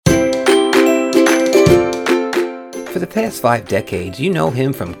For the past 5 decades, you know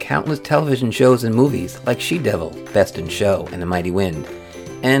him from countless television shows and movies like She-Devil, Best in Show, and The Mighty Wind,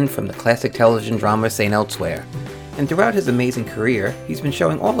 and from the classic television drama St. Elsewhere. And throughout his amazing career, he's been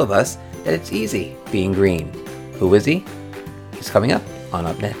showing all of us that it's easy being green. Who is he? He's coming up on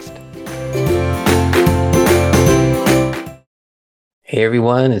Up Next. Hey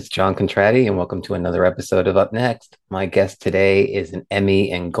everyone, it's John Contratti, and welcome to another episode of Up Next. My guest today is an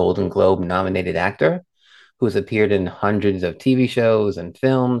Emmy and Golden Globe nominated actor who has appeared in hundreds of TV shows and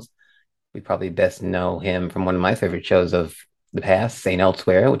films. We probably best know him from one of my favorite shows of the past, St.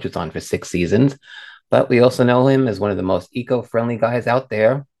 Elsewhere, which was on for 6 seasons. But we also know him as one of the most eco-friendly guys out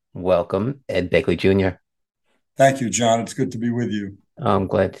there. Welcome, Ed Begley Jr. Thank you, John. It's good to be with you. I'm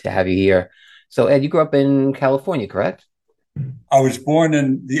glad to have you here. So, Ed, you grew up in California, correct? I was born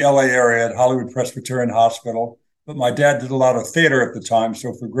in the LA area at Hollywood Presbyterian Hospital, but my dad did a lot of theater at the time.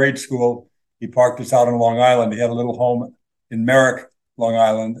 So for grade school, he parked us out on Long Island. He had a little home in Merrick, Long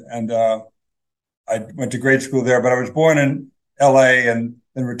Island, and I went to grade school there. But I was born in LA and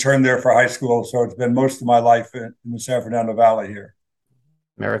then returned there for high school. So it's been most of my life in the San Fernando Valley here.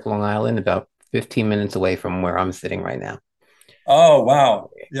 Merrick, Long Island, about 15 minutes away from where I'm sitting right now. Oh,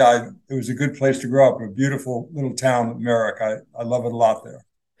 wow. Yeah, it was a good place to grow up. A beautiful little town, Merrick. I love it a lot there.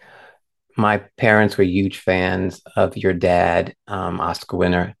 My parents were huge fans of your dad, Oscar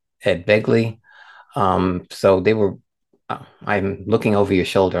winner Ed Begley. So they were. I'm looking over your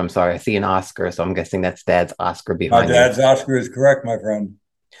shoulder. I'm sorry. I see an Oscar, so I'm guessing that's Dad's Oscar My behind you. dad's Oscar is correct, my friend.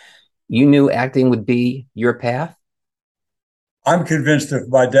 You knew acting would be your path. I'm convinced if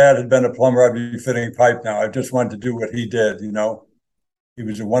my dad had been a plumber, I'd be fitting pipe now. I just wanted to do what he did, you know. He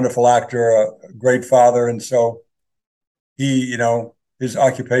was a wonderful actor, a great father. And so his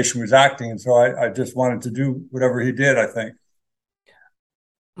occupation was acting. And so I just wanted to do whatever he did, I think.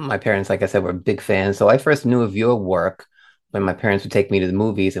 My parents, like I said, were big fans. So I first knew of your work when my parents would take me to the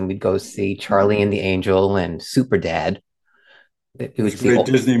movies and we'd go see Charlie and the Angel and Super Dad. We Those would see great all,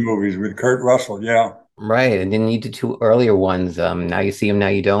 Disney movies with Kurt Russell. Yeah. right. And then you did two earlier ones. Now you see him, now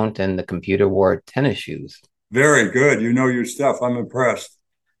you don't, and the computer wore tennis shoes. Very good. You know your stuff. I'm impressed.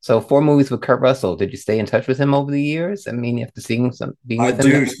 So 4 movies with Kurt Russell. Did you stay in touch with him over the years? I mean, after seeing some being I with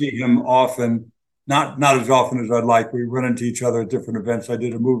him do now? see him often, not as often as I'd like. We run into each other at different events. I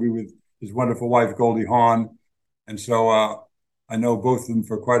did a movie with his wonderful wife, Goldie Hawn. And so I know both of them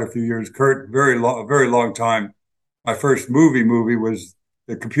for quite a few years. Kurt, a very long time. My first movie was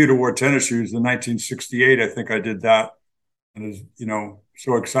the computer wore tennis shoes in 1968. I think I did that, and was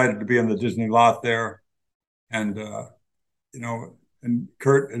so excited to be on the Disney lot there, and and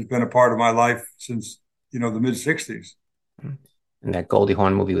Kurt has been a part of my life since the mid '60s. And that Goldie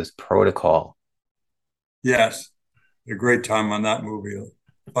Hawn movie was Protocol. Yes, a great time on that movie,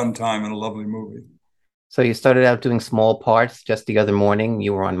 a fun time and a lovely movie. So you started out doing small parts. Just the other morning,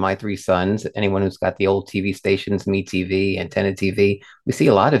 you were on My Three Sons. Anyone who's got the old TV stations, MeTV, Antenna TV, we see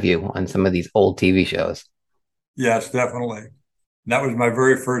a lot of you on some of these old TV shows. Yes, definitely. That was my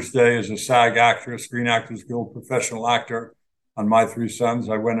very first day as a SAG actor, a Screen Actors Guild professional actor on My Three Sons.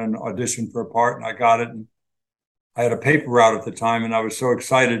 I went and auditioned for a part and I got it. And I had a paper route at the time and I was so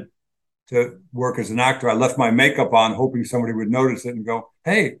excited to work as an actor. I left my makeup on hoping somebody would notice it and go,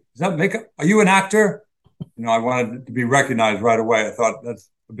 "Hey, is that makeup? Are you an actor?" I wanted to be recognized right away. I thought that's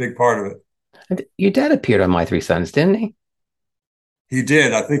a big part of it. And your dad appeared on My Three Sons, didn't he? He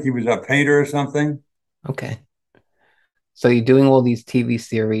did. I think he was a painter or something. Okay. So you're doing all these TV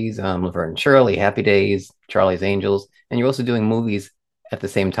series, Laverne and Shirley, Happy Days, Charlie's Angels, and you're also doing movies at the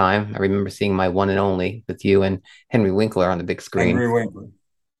same time. I remember seeing My One and Only with you and Henry Winkler on the big screen. Henry Winkler.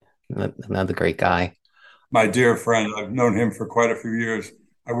 Another great guy. My dear friend. I've known him for quite a few years.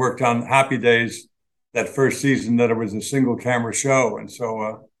 I worked on Happy Days that first season that it was a single camera show. And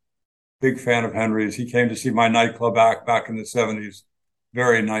so big fan of Henry's. He came to see my nightclub act back in the 70s.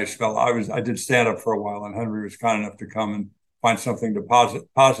 Very nice fellow. I did stand up for a while and Henry was kind enough to come and find something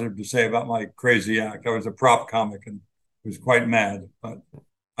positive to say about my crazy act. I was a prop comic and was quite mad, but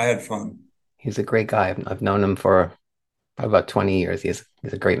I had fun. He's a great guy. I've known him for probably about 20 years. He's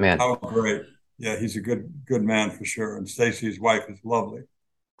a great man. Oh, great. Yeah, he's a good man for sure. And Stacy, his wife, is lovely.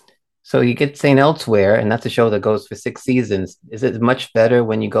 So you get St. Elsewhere, and that's a show that goes for 6 seasons. Is it much better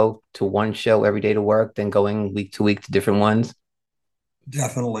when you go to one show every day to work than going week to week to different ones?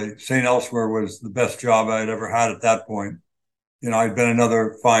 Definitely. St. Elsewhere was the best job I had ever had at that point. I'd been in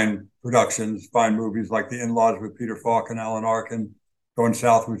other fine productions, fine movies like The In-Laws with Peter Falk and Alan Arkin, Going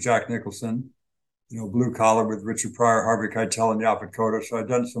South with Jack Nicholson, Blue Collar with Richard Pryor, Harvey Keitel, and Yaphet Kotto. So I'd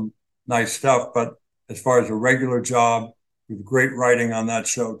done some nice stuff. But as far as a regular job, with great writing on that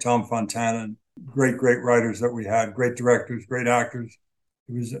show, Tom Fontana and great writers that we had, great directors, great actors.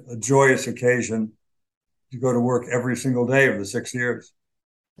 It was a joyous occasion to go to work every single day of the 6 years.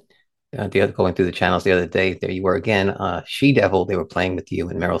 Going through the channels the other day, there you were again. She Devil, they were playing with you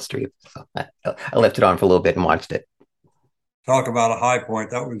and Meryl Streep. So I left it on for a little bit and watched it. Talk about a high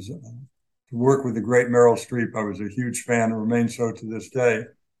point. That was to work with the great Meryl Streep. I was a huge fan and remain so to this day.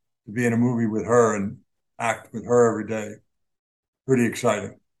 To be in a movie with her and act with her every day, pretty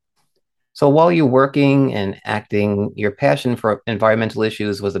exciting. So while you're working and acting, your passion for environmental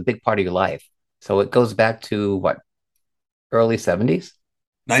issues was a big part of your life. So it goes back to what, early 70s?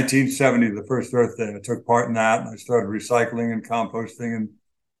 1970, the first Earth Day, I took part in that, and I started recycling and composting. And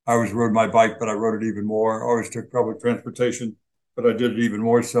I always rode my bike, but I rode it even more. I always took public transportation, but I did it even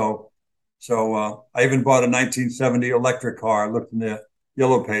more so. So I even bought a 1970 electric car. I looked in the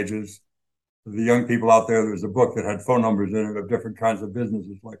yellow pages. For the young people out there, there was a book that had phone numbers in it of different kinds of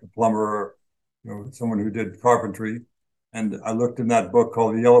businesses, like a plumber or someone who did carpentry. And I looked in that book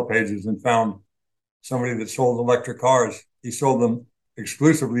called the Yellow Pages and found somebody that sold electric cars. He sold them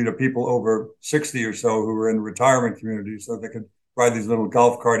exclusively to people over 60 or so who were in retirement communities so they could ride these little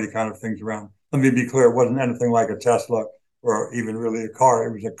golf carty kind of things around. Let me be clear, it wasn't anything like a Tesla or even really a car.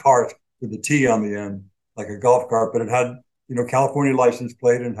 It was a cart with a T on the end, like a golf cart, but it had, California license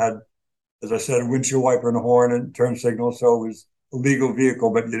plate and had, as I said, a windshield wiper and a horn and turn signal. So it was a legal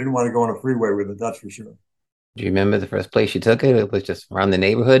vehicle, but you didn't want to go on a freeway with it, that's for sure. Do you remember the first place you took it? It was just around the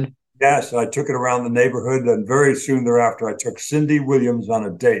neighborhood. Yes, I took it around the neighborhood, and very soon thereafter, I took Cindy Williams on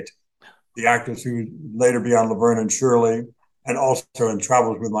a date, the actress who would later be on Laverne and Shirley, and also in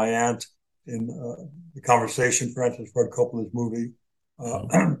Travels with My Aunt, in The Conversation, Francis Ford Coppola's movie.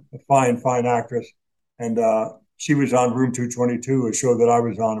 A fine actress. And she was on Room 222, a show that I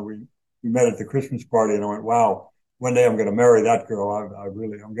was on. And we met at the Christmas party, and I went, wow, one day I'm going to marry that girl. I'm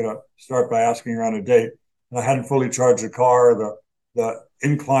going to start by asking her on a date. And I hadn't fully charged the car. The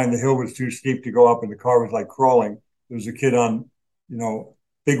incline, the hill was too steep to go up, and the car was like crawling. There was a kid on,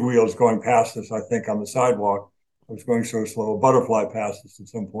 big wheels going past us, I think, on the sidewalk. I was going so slow. A butterfly passed us at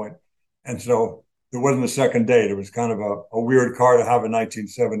some point. And so there wasn't a second date. It was kind of a weird car to have in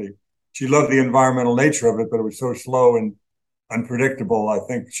 1970. She loved the environmental nature of it, but it was so slow and unpredictable. I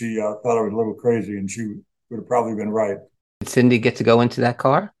think she thought I was a little crazy, and she would have probably been right. Did Cindy get to go into that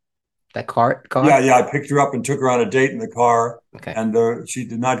car? That Yeah, car? yeah. I picked her up and took her on a date in the car, Okay. and she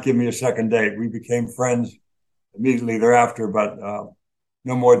did not give me a second date. We became friends immediately thereafter, but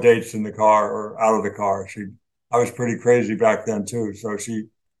no more dates in the car or out of the car. I was pretty crazy back then too, so she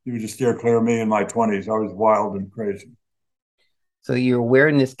would just steer clear of me in my 20s. I was wild and crazy. So your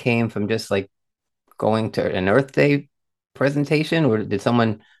awareness came from just like going to an Earth Day presentation, or did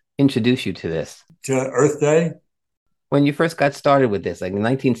someone introduce you to this? To Earth Day, When you first got started with this, like in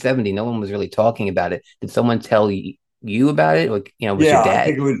 1970, no one was really talking about it. Did someone tell you about it? Or, was your yeah, I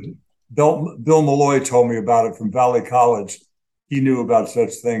think dad? it was Bill Malloy told me about it from Valley College. He knew about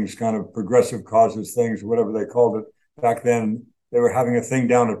such things, kind of progressive causes things, whatever they called it back then. They were having a thing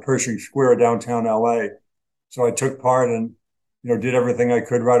down at Pershing Square, downtown LA. So I took part and did everything I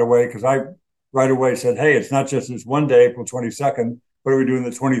could right away, because I right away said, "Hey, it's not just this one day, April 22nd. What are we doing the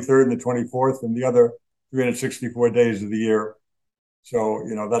 23rd and the 24th and the other 364 days of the year?" So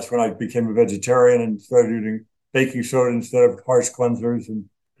that's when I became a vegetarian and started using baking soda instead of harsh cleansers, and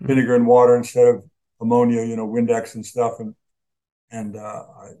vinegar and water instead of ammonia, Windex and stuff, and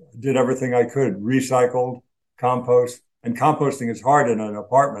I did everything I could, recycled, compost, and composting is hard in an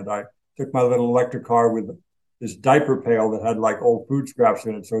apartment. I took my little electric car with this diaper pail that had like old food scraps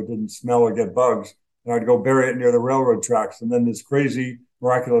in it, so it didn't smell or get bugs. And I'd go bury it near the railroad tracks. And then this crazy,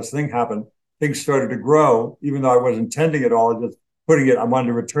 miraculous thing happened. Things started to grow, even though I wasn't tending it all, just putting it, I wanted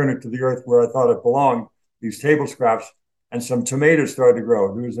to return it to the earth where I thought it belonged, these table scraps. And some tomatoes started to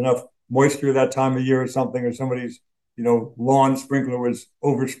grow. There was enough moisture that time of year or something, or somebody's lawn sprinkler was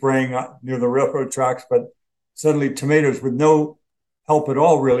overspraying near the railroad tracks, but suddenly tomatoes with no help at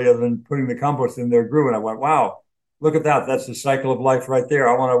all, really, other than putting the compost in there, grew. And I went, wow, look at that. That's the cycle of life right there.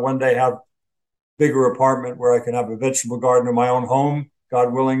 I want to one day have a bigger apartment where I can have a vegetable garden in my own home,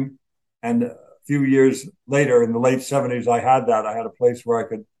 God willing. And a few years later, in the late 70s, I had that. I had a place where I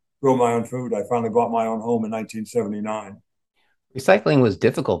could grow my own food. I finally bought my own home in 1979. Recycling was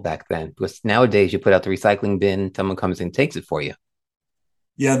difficult back then because nowadays you put out the recycling bin, someone comes and takes it for you.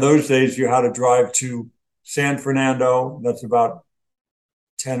 Yeah, in those days, you had to drive to San Fernando. That's about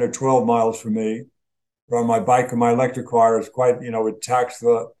 10 or 12 miles from me. Or on my bike or my electric car is quite, it taxed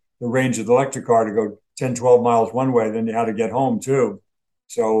the range of the electric car to go 10, 12 miles one way. Then you had to get home too.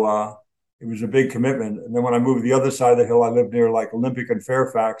 So it was a big commitment. And then when I moved to the other side of the hill, I lived near like Olympic and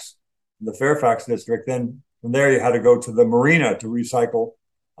Fairfax. in the Fairfax district. Then from there, you had to go to the marina to recycle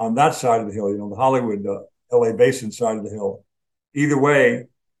on that side of the hill, the Hollywood, LA Basin side of the hill. Either way,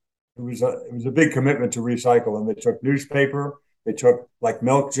 it was a big commitment to recycle, and they took newspaper, they took like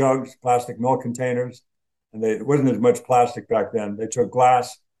milk jugs, plastic milk containers, and it wasn't as much plastic back then. They took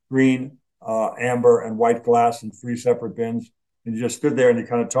glass, green, amber, and white glass in three separate bins, and you just stood there and you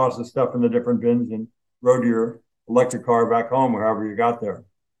kind of tossed the stuff in the different bins and rode your electric car back home, or however you got there.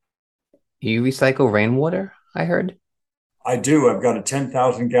 You recycle rainwater, I heard. I do. I've got a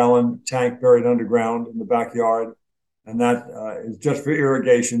 10,000-gallon tank buried underground in the backyard, and that is just for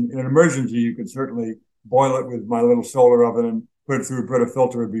irrigation. In an emergency, you could certainly boil it with my little solar oven and put it through a Brita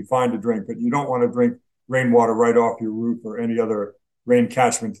filter. It'd be fine to drink, but you don't want to drink rainwater right off your roof or any other rain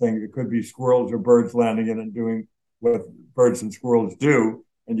catchment thing. It could be squirrels or birds landing in and doing what birds and squirrels do,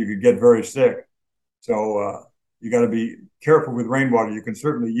 and you could get very sick. So you got to be careful with rainwater. You can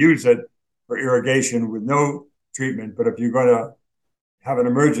certainly use it for irrigation with no treatment, but if you're going to have an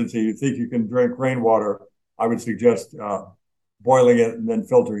emergency, you think you can drink rainwater, I would suggest boiling it and then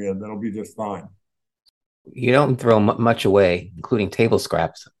filtering it. That'll be just fine. You don't throw much away, including table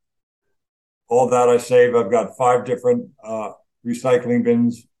scraps. All that I save, I've got five different recycling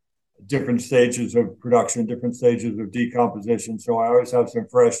bins, different stages of production, different stages of decomposition. So I always have some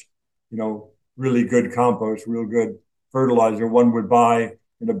fresh, really good compost, real good fertilizer one would buy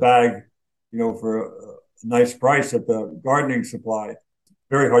in a bag, for a nice price at the gardening supply.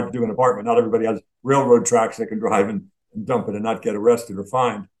 Very hard to do in an apartment. Not everybody has railroad tracks they can drive and dump it and not get arrested or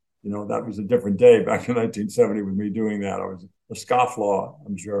fined. That was a different day back in 1970 with me doing that. I was a scofflaw,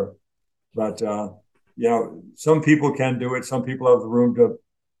 I'm sure. But, some people can do it. Some people have the room to,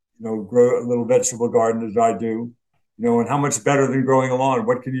 grow a little vegetable garden as I do. And how much better than growing a lawn?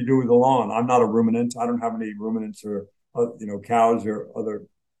 What can you do with a lawn? I'm not a ruminant. I don't have any ruminants or, cows or other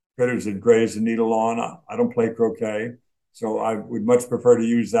critters that graze and need a lawn. I don't play croquet. So I would much prefer to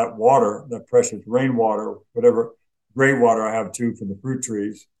use that water, that precious rainwater, whatever gray water I have too for the fruit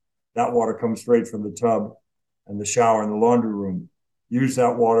trees. That water comes straight from the tub and the shower and the laundry room. Use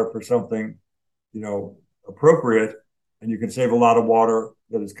that water for something, appropriate, and you can save a lot of water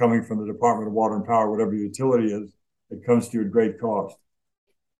that is coming from the Department of Water and Power, whatever utility is. It comes to you at great cost.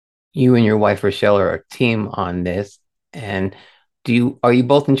 You and your wife Rochelle are a team on this. And are you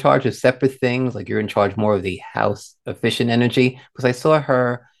both in charge of separate things? Like you're in charge more of the house efficient energy? Because I saw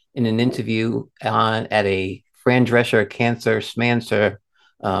her in an interview at a Fran Drescher Cancer Schmancer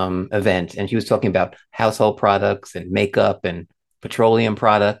event, and she was talking about household products and makeup and petroleum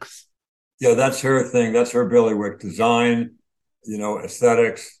products. Yeah, that's her thing. That's her bailiwick. Design,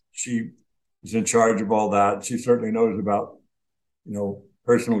 aesthetics. She is in charge of all that. She certainly knows about,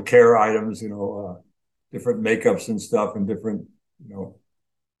 personal care items, different makeups and stuff and different,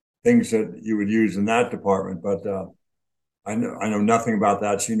 things that you would use in that department. But I know nothing about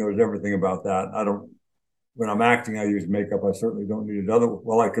that. She knows everything about that. When I'm acting, I use makeup. I certainly don't need it.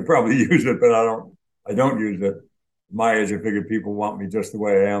 Well, I could probably use it, but I don't use it. At my age, I figured people want me just the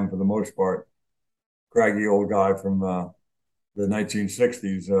way I am for the most part. Craggy old guy from the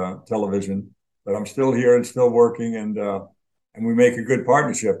 1960s television, but I'm still here and still working, and we make a good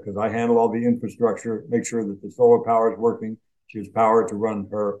partnership because I handle all the infrastructure, make sure that the solar power is working. She has power to run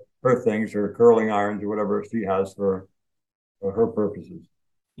her things, her curling irons or whatever she has for her purposes.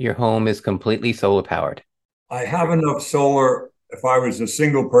 Your home is completely solar powered. I have enough solar if I was a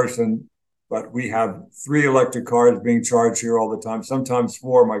single person, but we have three electric cars being charged here all the time, sometimes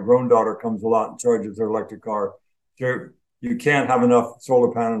four. My grown daughter comes a lot and charges her electric car. So you can't have enough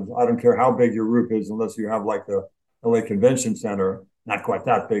solar panels. I don't care how big your roof is, unless you have like the LA Convention Center, not quite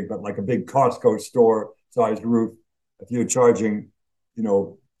that big, but like a big Costco store sized roof. If you're charging,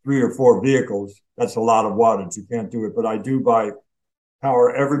 three or four vehicles, that's a lot of wattage. You can't do it. But I do buy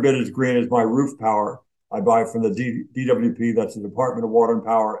power every bit as green as my roof power. I buy from the DWP, that's the Department of Water and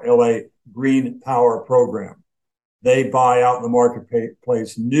Power, LA Green Power Program. They buy out in the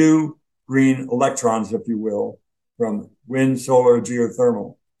marketplace new green electrons, if you will, from wind, solar,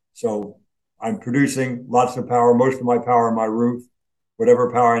 geothermal. So I'm producing lots of power, most of my power on my roof, whatever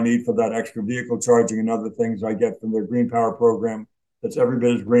power I need for that extra vehicle charging and other things I get from their green power program. That's every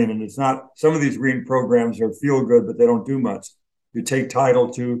bit as green. And it's not, some of these green programs are feel good, but they don't do much. You take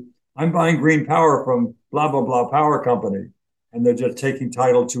title to, I'm buying green power from blah, blah, blah power company. And they're just taking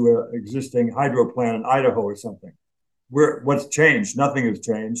title to an existing hydro plant in Idaho or something. What's changed? Nothing has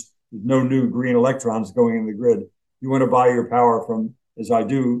changed. There's no new green electrons going in the grid. You want to buy your power from, as I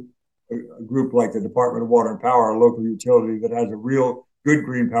do, a group like the Department of Water and Power, a local utility that has a real good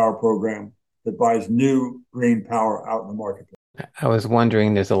green power program that buys new green power out in the marketplace. I was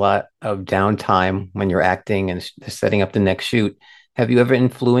wondering, there's a lot of downtime when you're acting and setting up the next shoot. Have you ever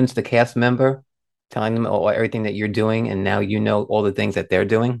influenced a cast member, telling them everything that you're doing, and now you know all the things that they're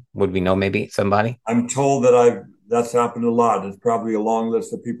doing? Would we know maybe somebody? I'm told that that's happened a lot. There's probably a long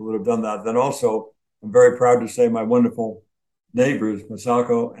list of people that have done that. Then also, I'm very proud to say my wonderful neighbors,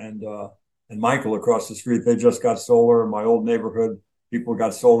 Masako and Michael across the street, they just got solar in my old neighborhood. People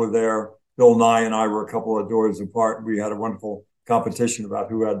got solar there. Bill Nye and I were a couple of doors apart. We had a wonderful competition about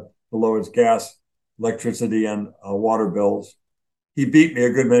who had the lowest gas, electricity, and water bills. He beat me a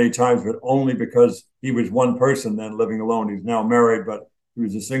good many times, but only because he was one person then living alone. He's now married, but he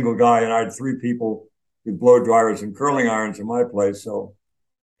was a single guy, and I had three people with blow dryers and curling irons in my place. So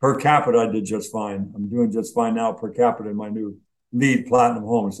per capita, I did just fine. I'm doing just fine now per capita in my new LEED Platinum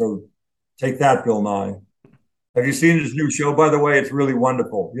home. So take that, Bill Nye. Have you seen his new show, by the way? It's really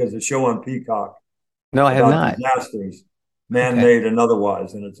wonderful. He has a show on Peacock No, I have about not. disasters, Okay. man-made and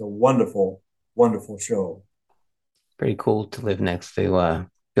otherwise, and it's a wonderful, wonderful show. Pretty cool to live next to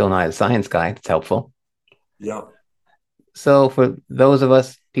Bill Nye the Science Guy. It's helpful. Yeah. So for those of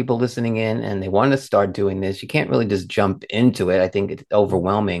us, people listening in, and they want to start doing this, you can't really just jump into it. I think it's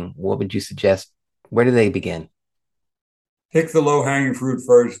overwhelming. What would you suggest? Where do they begin? Pick the low hanging fruit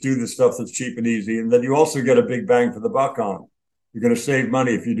first, do the stuff that's cheap and easy, and then you also get a big bang for the buck on. You're going to save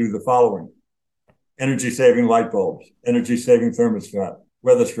money if you do the following: energy saving light bulbs, energy saving thermostat,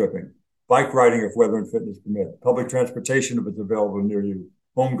 weather stripping, bike riding if weather and fitness permit, public transportation if it's available near you,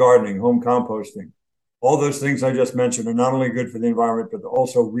 home gardening, home composting. All those things I just mentioned are not only good for the environment, but they're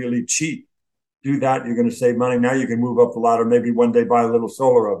also really cheap. Do that, you're going to save money. Now you can move up the ladder. Maybe one day buy a little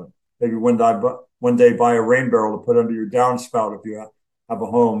solar oven. Maybe one day buy a rain barrel to put under your downspout if you have a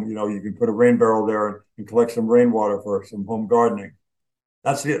home. You know, you can put a rain barrel there and collect some rainwater for some home gardening.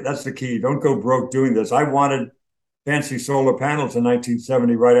 That's the key. Don't go broke doing this. I wanted fancy solar panels in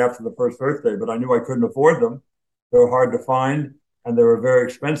 1970, right after the first Earth Day, but I knew I couldn't afford them. They were hard to find and they were very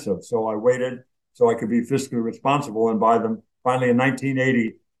expensive. So I waited so I could be fiscally responsible and buy them. Finally, in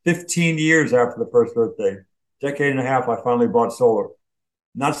 1980, 15 years after the first Earth Day, decade and a half, I finally bought solar.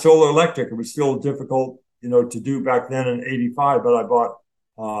 Not solar electric. It was still difficult, to do back then in '85. But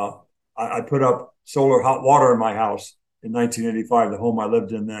I put up solar hot water in my house in 1985, the home I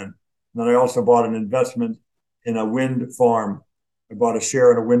lived in then. And then I also bought an investment in a wind farm. I bought a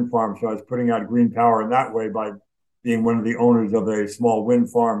share in a wind farm, so I was putting out green power in that way by being one of the owners of a small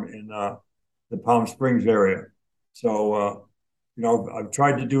wind farm in the Palm Springs area. So, I've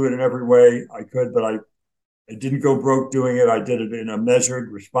tried to do it in every way I could, but I didn't go broke doing it. I did it in a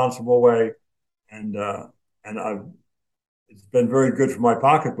measured, responsible way, and I've it's been very good for my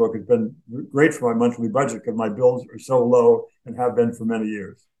pocketbook. It's been great for my monthly budget because my bills are so low and have been for many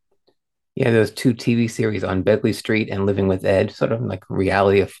years. Yeah, those two TV series on Begley Street and Living with Ed, sort of like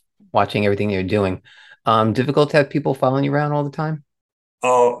reality of watching everything you're doing. Difficult to have people following you around all the time?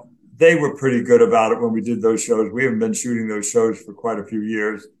 Oh, they were pretty good about it when we did those shows. We haven't been shooting those shows for quite a few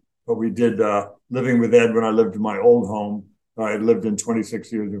years, but we did Living with Ed when I lived in my old home. I had lived in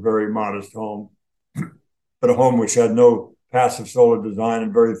 26 years, a very modest home, but a home which had no passive solar design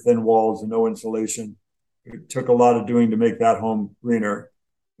and very thin walls and no insulation. It took a lot of doing to make that home greener.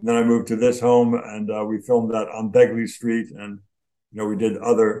 And then I moved to this home and we filmed that on Begley Street. And, we did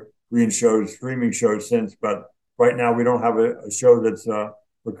other green shows, streaming shows since, but right now we don't have a show that's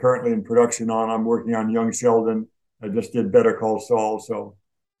we're currently in production on. I'm working on Young Sheldon. I just did Better Call Saul. So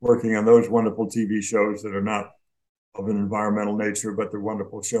working on those wonderful TV shows that are not of an environmental nature, but they're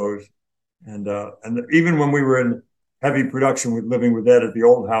wonderful shows. And even when we were in heavy production with Living with Ed at the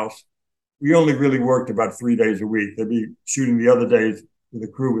old house, we only really worked about 3 days a week. They'd be shooting the other days with a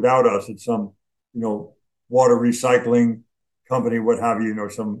crew without us at some, water recycling company, what have you,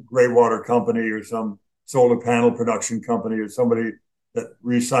 some gray water company or some solar panel production company or somebody that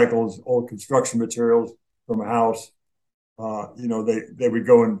recycles old construction materials from a house. They would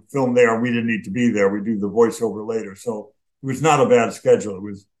go and film there, and we didn't need to be there. We do the voiceover later, so it was not a bad schedule. It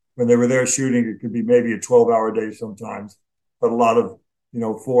was when they were there shooting, it could be maybe a 12-hour day sometimes, but a lot of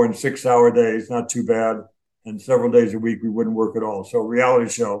 4 and 6 hour days, not too bad. And several days a week we wouldn't work at all. So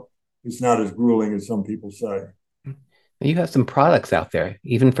reality show is not as grueling as some people say. You have some products out there,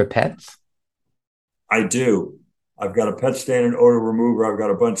 even for pets. I do. I've got a pet stain and odor remover. I've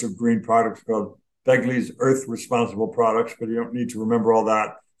got a bunch of green products called Begley's Earth Responsible Products, but you don't need to remember all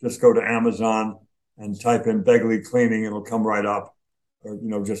that. Just go to Amazon and type in Begley Cleaning, and it'll come right up.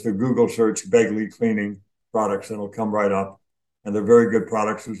 Or, just a Google search, Begley Cleaning products, and it'll come right up. And they're very good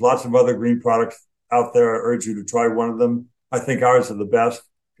products. There's lots of other green products out there. I urge you to try one of them. I think ours are the best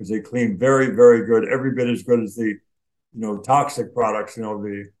because they clean very, very good, every bit as good as the toxic products,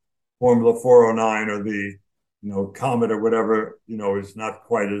 the Formula 409 or the, Comet or whatever, is not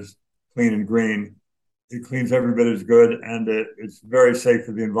quite as clean and green. It cleans every bit as good, and it's very safe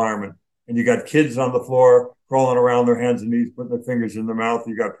for the environment. And you got kids on the floor crawling around, their hands and knees, putting their fingers in their mouth.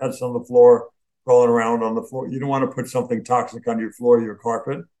 You got pets on the floor crawling around on the floor. You don't want to put something toxic on your floor, your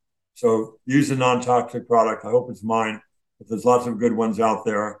carpet. So use a non-toxic product. I hope it's mine, but there's lots of good ones out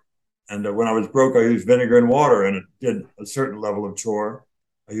there. And when I was broke, I used vinegar and water, and it did a certain level of chore.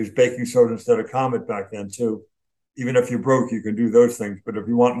 I used baking soda instead of Comet back then too. Even if you're broke, you can do those things. But if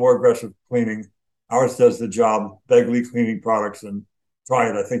you want more aggressive cleaning, ours does the job. Begley Cleaning Products, and try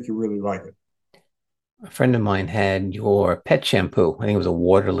it. I think you really like it. A friend of mine had your pet shampoo. I think it was a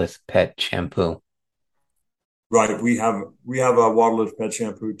waterless pet shampoo. Right. We have a waterless pet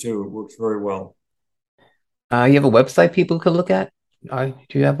shampoo too. It works very well. You have a website people could look at? Do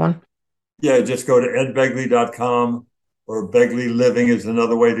you have one? Yeah, just go to edbegley.com, or Begley Living is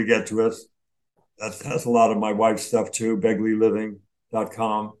another way to get to us. That's a lot of my wife's stuff too,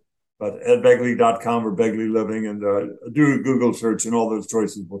 begleyliving.com. But edbegley.com or Begley Living, and do a Google search, and all those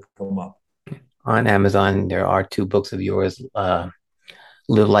choices will come up. On Amazon, there are two books of yours,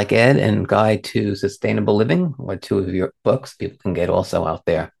 Live Like Ed and Guide to Sustainable Living, or two of your books people can get also out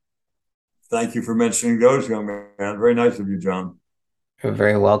there. Thank you for mentioning those, young man. Very nice of you, John. You're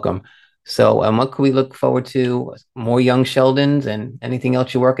very welcome. So, what can we look forward to? More young Sheldons and anything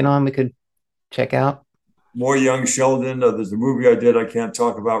else you're working on we could check out? More young Sheldon. There's a movie I did I can't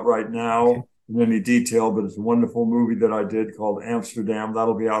talk about right Okay, now in any detail, but it's a wonderful movie that I did called Amsterdam.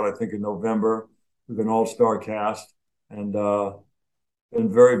 That'll be out, I think, in November with an all-star cast. And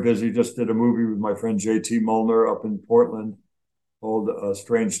been very busy. Just did a movie with my friend JT Mulner up in Portland called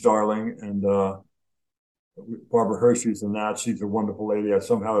Strange Darling. And Barbara Hershey's in that. She's a wonderful lady. I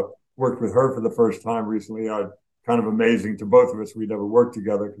somehow worked with her for the first time recently. Kind of amazing to both of us. We never worked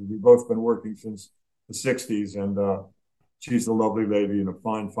together because we've both been working since the 60s. And she's a lovely lady and a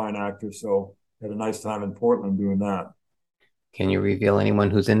fine, fine actor. So had a nice time in Portland doing that. can you reveal anyone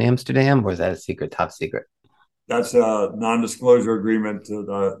who's in Amsterdam, or is that a secret, top secret? That's a non-disclosure agreement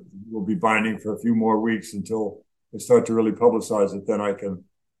that will be binding for a few more weeks until they start to really publicize it. Then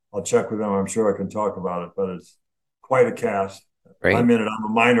I'll check with them. I'm sure I can talk about it, but it's quite a cast. I'm Great. in it. I'm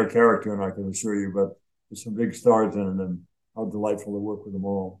a minor character, and I can assure you, but there's some big stars in it, and how delightful to work with them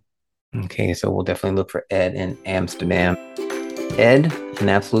all. Okay, so we'll definitely look for Ed in Amsterdam. Ed, an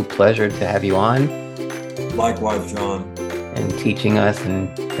absolute pleasure to have you on Likewise, John. and teaching us,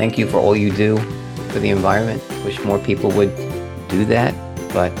 and thank you for all you do for the environment. Wish more people would do that,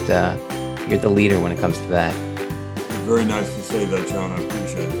 but you're the leader when it comes to that. Very nice to say that, John. I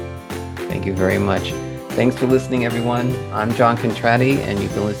appreciate it. Thank you very much. Thanks for listening, everyone. I'm John Contratti, and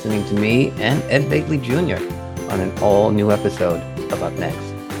you've been listening to me and Ed Begley Jr. on an all-new episode of Up Next.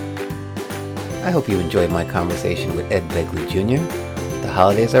 I hope you enjoyed my conversation with Ed Begley Jr. The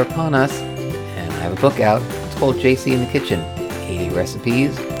holidays are upon us, and I have a book out. It's called JC in the Kitchen, 80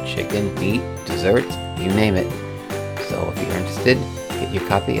 recipes, chicken, meat, desserts, you name it. So if you're interested, get your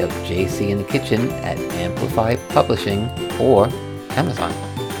copy of JC in the Kitchen at Amplify Publishing or Amazon.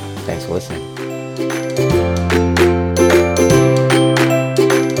 Thanks for listening.